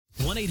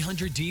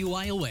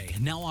1-800-DUIOA,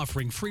 now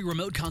offering free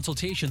remote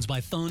consultations by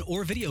phone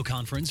or video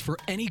conference for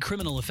any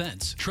criminal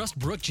offense. Trust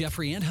Brooke,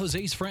 Jeffrey, and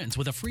Jose's friends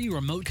with a free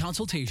remote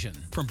consultation.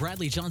 From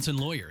Bradley Johnson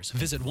Lawyers,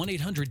 visit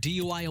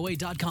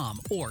 1-800-DUIOA.com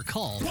or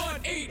call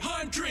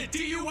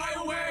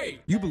 1-800-DUIOA.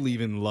 You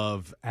believe in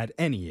love at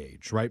any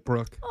age, right,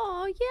 Brooke?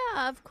 Oh,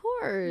 yeah, of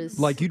course.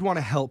 Like, you'd want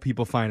to help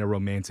people find a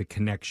romantic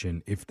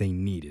connection if they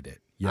needed it,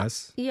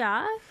 yes?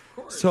 Yeah.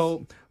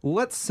 So,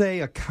 let's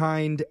say a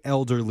kind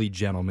elderly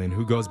gentleman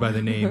who goes by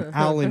the name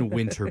Alan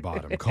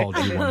Winterbottom called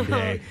you one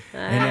day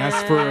and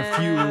asked for a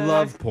few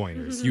love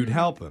pointers. You'd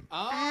help him.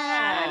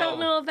 I don't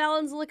know if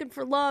Alan's looking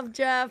for love,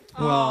 Jeff.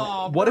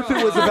 Well, what if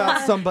it was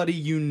about somebody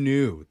you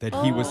knew that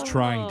he was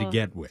trying to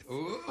get with?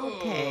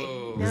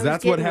 Okay. Because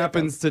that's what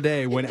happens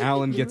today when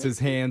Alan gets his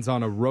hands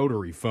on a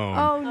rotary phone.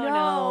 Oh,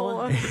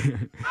 no.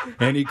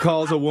 And he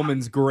calls a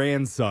woman's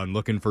grandson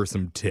looking for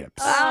some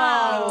tips.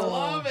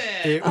 Love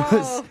it.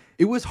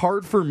 It was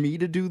hard for me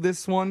to do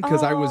this one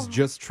because I was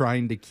just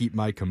trying to keep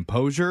my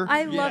composure.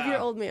 I love your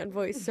old man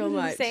voice so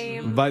much.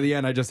 Same. By the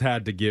end, I just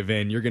had to give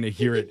in. You're going to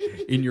hear it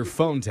in your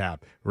phone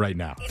tap right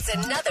now. It's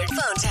another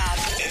phone tap.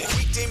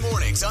 Weekday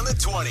mornings on the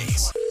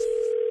 20s.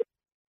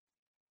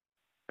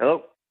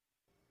 Hello?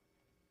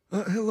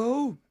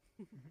 Hello?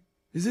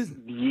 Is this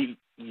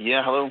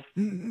Yeah, hello?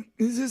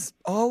 is this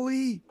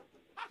Ollie?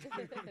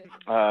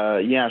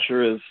 Yeah,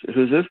 sure is.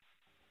 Who's this?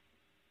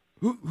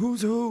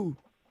 Who's who?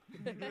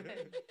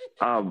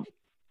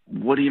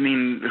 What do you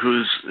mean,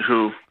 who's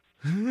who?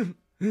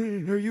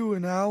 Are you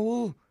an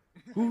owl?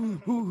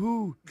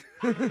 Who?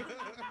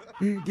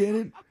 You get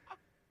it?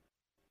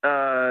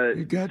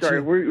 Gotcha.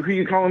 Sorry, who are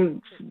you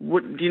calling?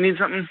 What, do you need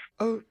something?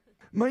 Oh,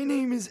 my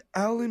name is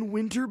Alan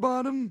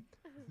Winterbottom.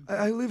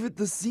 I live at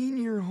the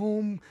senior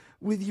home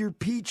with your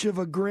peach of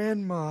a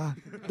grandma,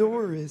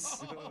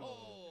 Doris.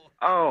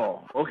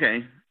 Oh,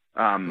 okay.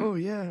 Oh,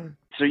 yeah.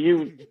 So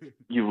you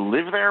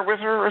live there with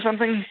her or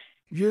something?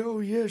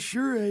 Yeah,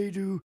 sure I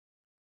do.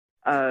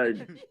 Is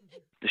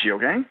she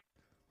okay?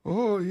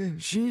 Oh, yeah,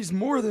 she's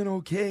more than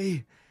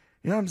okay.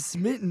 I'm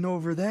smitten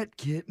over that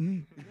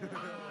kitten.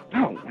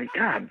 Oh, my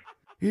God.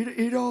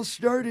 It all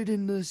started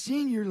in the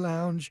senior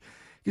lounge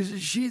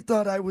because she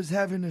thought I was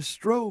having a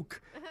stroke,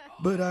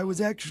 but I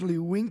was actually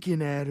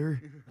winking at her.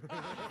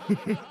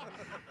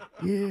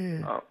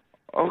 Yeah.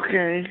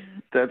 Okay.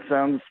 That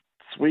sounds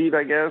sweet,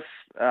 I guess.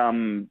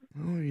 Oh,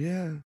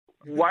 yeah.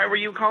 Why were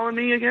you calling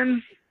me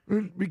again?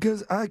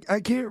 Because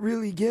I can't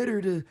really get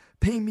her to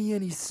pay me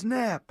any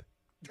snap.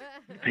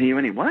 Pay you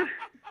any what?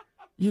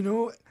 You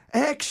know,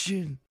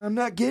 action. I'm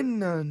not getting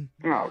none.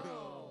 Oh,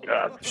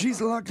 God. She's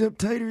locked up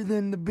tighter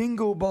than the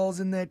bingo balls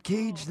in that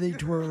cage they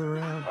twirl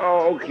around.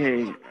 Oh,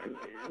 okay.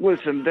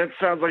 Listen, that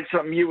sounds like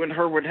something you and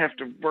her would have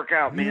to work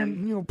out,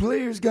 man. You know,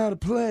 players gotta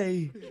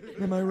play.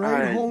 Am I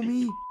right,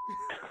 homie?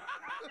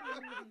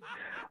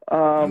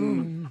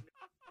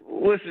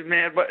 Listen,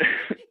 man, but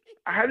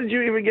how did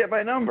you even get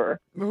my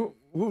number?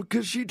 Well,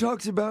 'cause she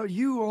talks about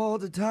you all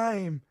the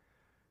time.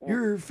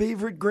 You're her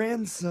favorite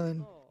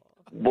grandson.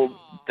 Well,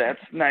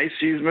 that's nice.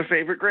 She's my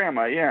favorite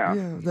grandma, yeah.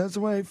 Yeah, that's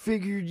why I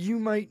figured you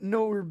might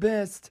know her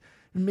best.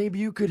 And maybe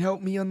you could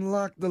help me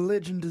unlock the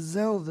Legend of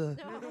Zelda.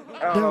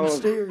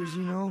 Downstairs,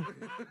 you know.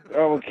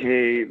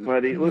 Okay,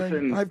 buddy,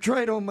 listen. I've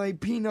tried all my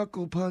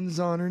pinochle puns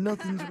on her.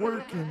 Nothing's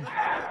working.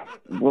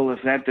 Well,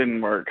 if that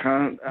didn't work,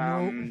 huh?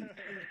 Nope.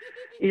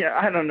 Yeah,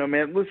 I don't know,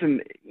 man. Listen,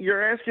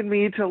 you're asking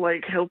me to,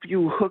 like, help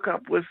you hook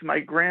up with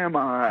my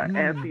grandma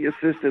at the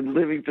assisted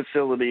living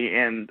facility,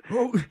 and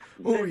Oh,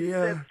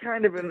 yeah. that's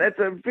kind of that's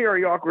a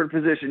very awkward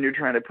position you're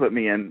trying to put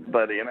me in,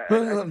 buddy. And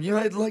Well,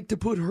 I'd like to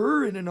put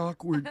her in an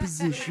awkward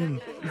position,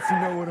 if you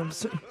know what I'm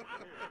saying.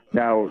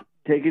 Now,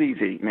 take it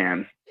easy,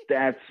 man.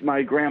 That's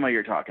my grandma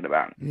you're talking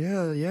about.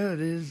 Yeah,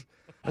 it is.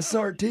 I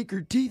saw her take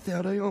her teeth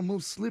out. I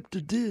almost slipped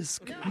a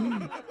disc.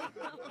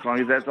 As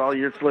long as that's all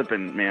you're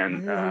slipping,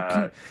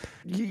 man.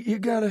 You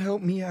gotta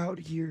help me out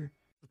here.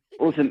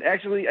 Listen,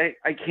 actually,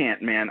 I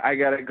can't, man. I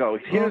gotta go.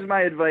 Here's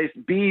my advice.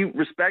 Be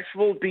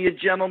respectful, be a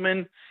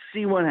gentleman,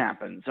 see what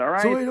happens, all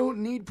right? So I don't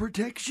need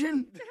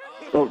protection?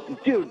 Oh,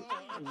 dude,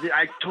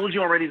 I told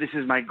you already this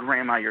is my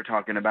grandma you're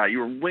talking about. You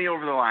were way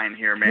over the line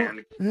here,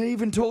 man. Well, I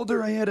even told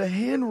her I had a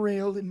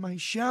handrail in my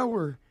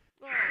shower.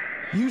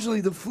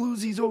 Usually the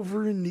floozies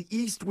over in the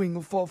East Wing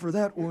will fall for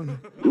that one.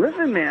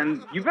 Listen,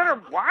 man, you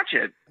better watch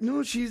it.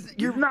 No,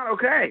 You're not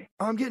okay.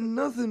 I'm getting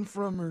nothing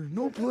from her.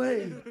 No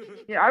play.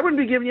 Yeah, I wouldn't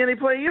be giving you any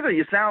play either.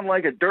 You sound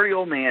like a dirty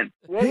old man.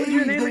 What was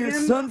your name there,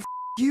 again? son,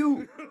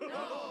 you.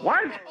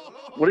 What?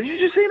 What did you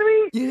just say to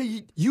me?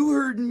 Yeah, you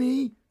heard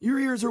me. Your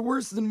ears are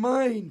worse than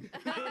mine.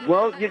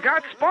 Well, you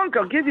got spunk,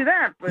 I'll give you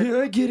that. But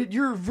Yeah, I get it.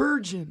 You're a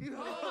virgin.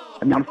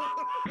 I'm not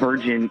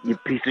virgin, you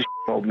piece of shit,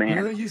 old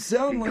man. Yeah, you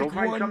sound Go like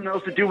find one. something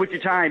else to do with your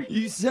time.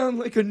 You sound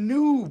like a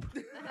noob.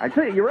 I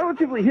tell you, you're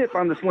relatively hip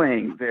on the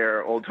slang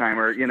there, old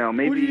timer. You know,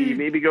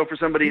 maybe go for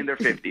somebody in their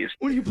 50s.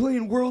 What are you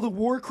playing World of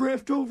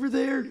Warcraft over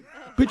there?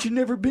 Bet you've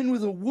never been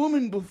with a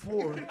woman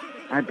before.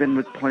 I've been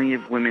with plenty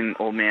of women,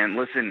 old man.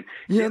 Listen.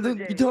 Yeah,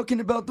 you talking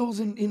about those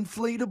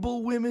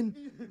inflatable women?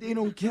 They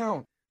don't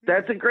count.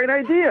 That's a great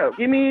idea.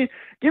 Give me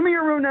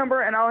your room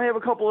number, and I'll have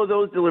a couple of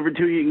those delivered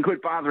to you. You can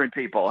quit bothering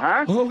people,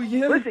 huh? Oh,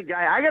 yeah? Listen,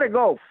 guy, I gotta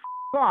go.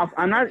 Off.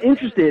 I'm not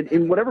interested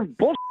in whatever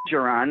bullshit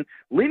you're on.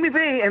 Leave me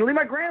be and leave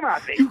my grandma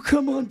be. You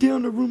come on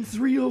down to room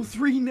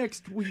 303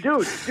 next week.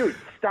 Dude,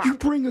 stop. You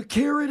bring a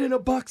carrot and a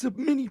box of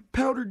mini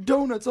powdered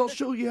donuts. I'll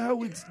show you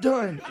how it's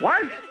done.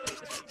 What?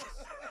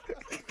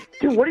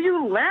 Dude, what are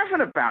you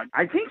laughing about?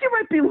 I think you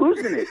might be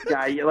losing it,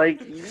 guy. I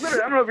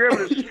don't know if you're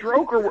having a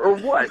stroke or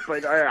what,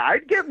 but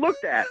I'd get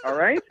looked at, all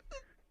right?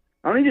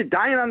 I don't need you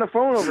dying on the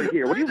phone over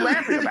here. What are you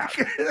laughing about?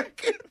 I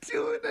can't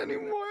do it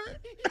anymore.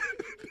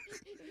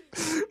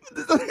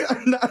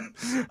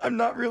 I'm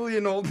not really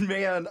an old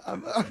man.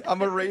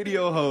 I'm a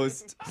radio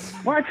host.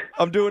 What?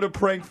 I'm doing a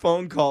prank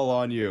phone call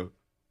on you.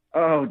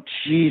 Oh,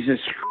 Jesus.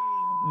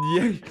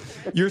 Yeah,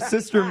 your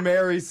sister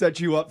Mary set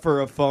you up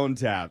for a phone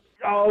tap.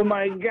 Oh,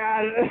 my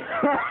God.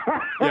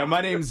 Yeah,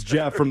 my name's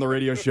Jeff from the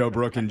radio show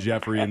Brooke and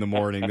Jeffrey in the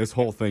Morning. This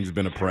whole thing's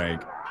been a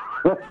prank.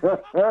 I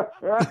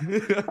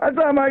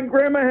thought my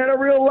grandma had a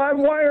real live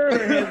wire in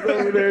her hands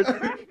over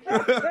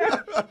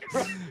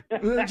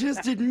there.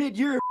 Just admit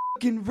you're a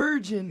fucking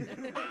virgin.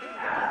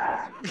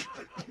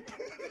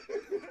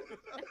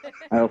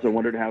 I also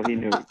wondered how he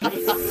knew. Wake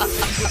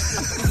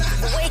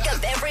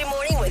up every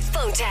morning with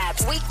phone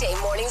taps. Weekday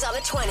mornings on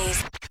the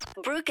 20s.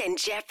 Brooke and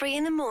Jeffrey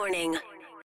in the Morning.